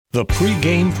The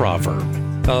pregame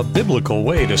proverb, a biblical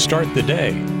way to start the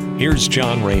day. Here's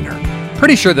John Rayner.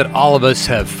 Pretty sure that all of us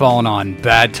have fallen on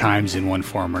bad times in one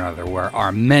form or another where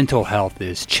our mental health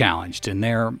is challenged, and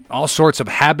there are all sorts of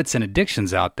habits and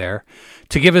addictions out there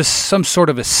to give us some sort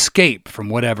of escape from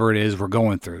whatever it is we're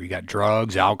going through. You got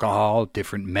drugs, alcohol,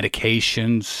 different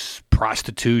medications,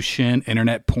 prostitution,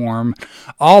 internet porn,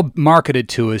 all marketed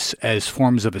to us as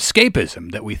forms of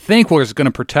escapism that we think was going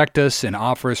to protect us and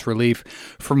offer us relief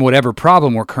from whatever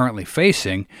problem we're currently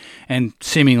facing and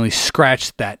seemingly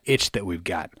scratch that itch that we've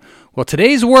got. Well,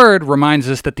 today's word reminds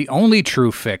us that the only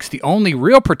true fix, the only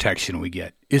real protection we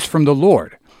get is from the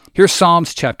Lord. Here's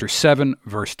Psalms chapter 7,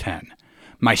 verse 10.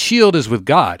 My shield is with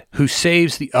God, who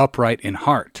saves the upright in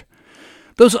heart.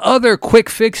 Those other quick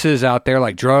fixes out there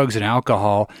like drugs and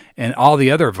alcohol and all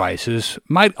the other vices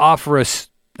might offer us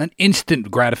an instant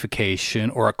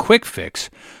gratification or a quick fix,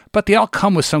 but they all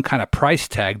come with some kind of price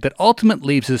tag that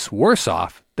ultimately leaves us worse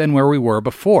off than where we were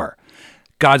before.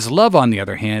 God's love, on the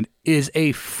other hand, is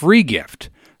a free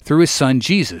gift through his son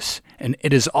Jesus, and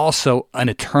it is also an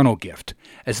eternal gift.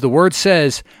 As the word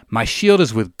says, my shield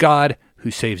is with God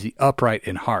who saves the upright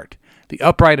in heart. The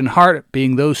upright in heart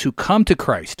being those who come to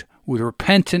Christ with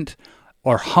repentant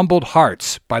or humbled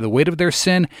hearts by the weight of their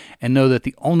sin and know that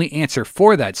the only answer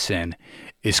for that sin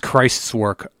is Christ's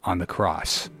work on the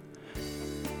cross.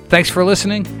 Thanks for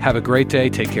listening. Have a great day.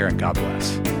 Take care and God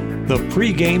bless. The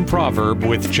pregame proverb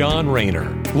with John Rayner.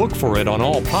 Look for it on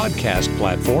all podcast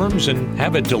platforms and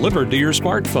have it delivered to your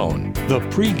smartphone. The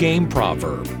pregame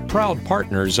proverb, proud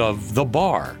partners of The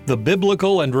Bar, the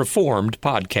Biblical and Reformed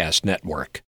Podcast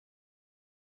Network.